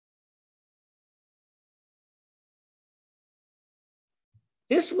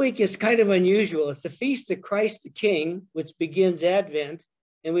This week is kind of unusual. It's the Feast of Christ the King, which begins Advent,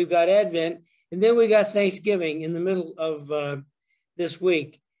 and we've got Advent, and then we got Thanksgiving in the middle of this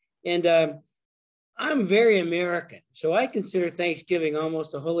week. And I'm very American, so I consider Thanksgiving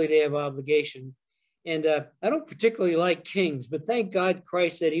almost a holy day of obligation. And I don't particularly like kings, but thank God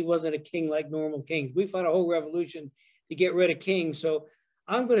Christ said he wasn't a king like normal kings. We fought a whole revolution to get rid of kings. So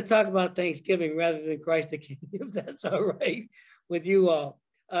I'm going to talk about Thanksgiving rather than Christ the King, if that's all right with you all.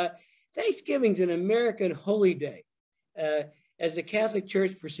 Thanksgiving's an American holy day. As the Catholic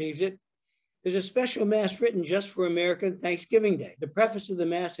Church perceives it, there's a special Mass written just for American Thanksgiving Day. The preface of the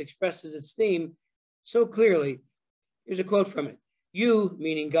Mass expresses its theme so clearly. Here's a quote from it. You,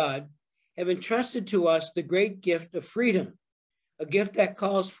 meaning God, have entrusted to us the great gift of freedom, a gift that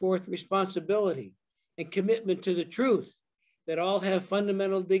calls forth responsibility and commitment to the truth, that all have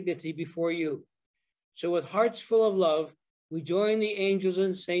fundamental dignity before you. So with hearts full of love, we join the angels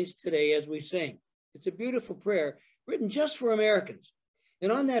and saints today as we sing. It's a beautiful prayer written just for Americans.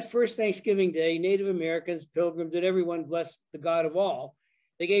 And on that first Thanksgiving Day, Native Americans, pilgrims, and everyone blessed the God of all.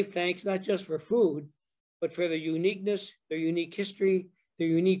 They gave thanks not just for food, but for their uniqueness, their unique history, their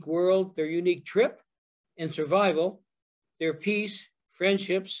unique world, their unique trip and survival, their peace,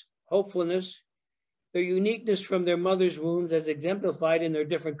 friendships, hopefulness, their uniqueness from their mother's wombs as exemplified in their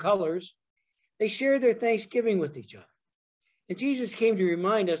different colors. They shared their Thanksgiving with each other. And Jesus came to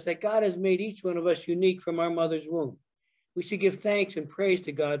remind us that God has made each one of us unique from our mother's womb. We should give thanks and praise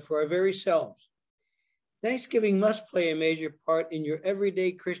to God for our very selves. Thanksgiving must play a major part in your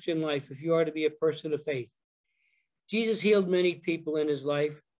everyday Christian life if you are to be a person of faith. Jesus healed many people in his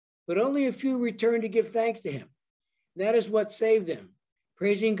life, but only a few returned to give thanks to him. That is what saved them.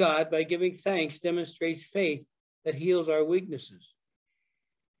 Praising God by giving thanks demonstrates faith that heals our weaknesses.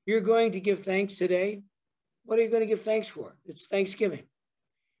 You're going to give thanks today? What are you going to give thanks for? It's Thanksgiving.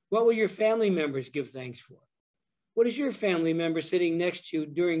 What will your family members give thanks for? What is your family member sitting next to you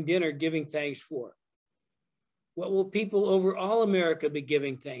during dinner giving thanks for? What will people over all America be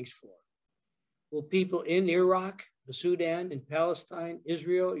giving thanks for? Will people in Iraq, the Sudan, in Palestine,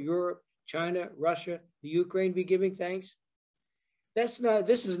 Israel, Europe, China, Russia, the Ukraine be giving thanks? This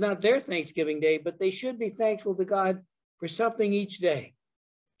is not their Thanksgiving Day, but they should be thankful to God for something each day.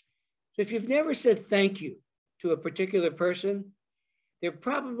 So if you've never said thank you to a particular person, they're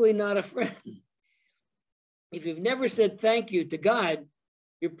probably not a friend. If you've never said thank you to God,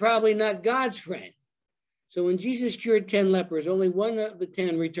 you're probably not God's friend. So when Jesus cured 10 lepers, only one of the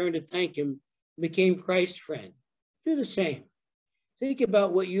 10 returned to thank him and became Christ's friend. Do the same. Think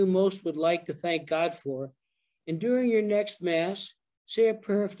about what you most would like to thank God for, and during your next Mass, say a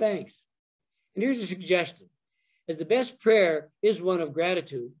prayer of thanks. And here's a suggestion. As the best prayer is one of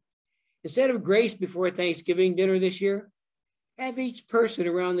gratitude, instead of grace before Thanksgiving dinner this year, have each person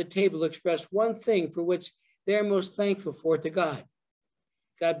around the table express one thing for which they're most thankful for to God.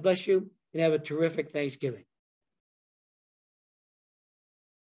 God bless you and have a terrific Thanksgiving.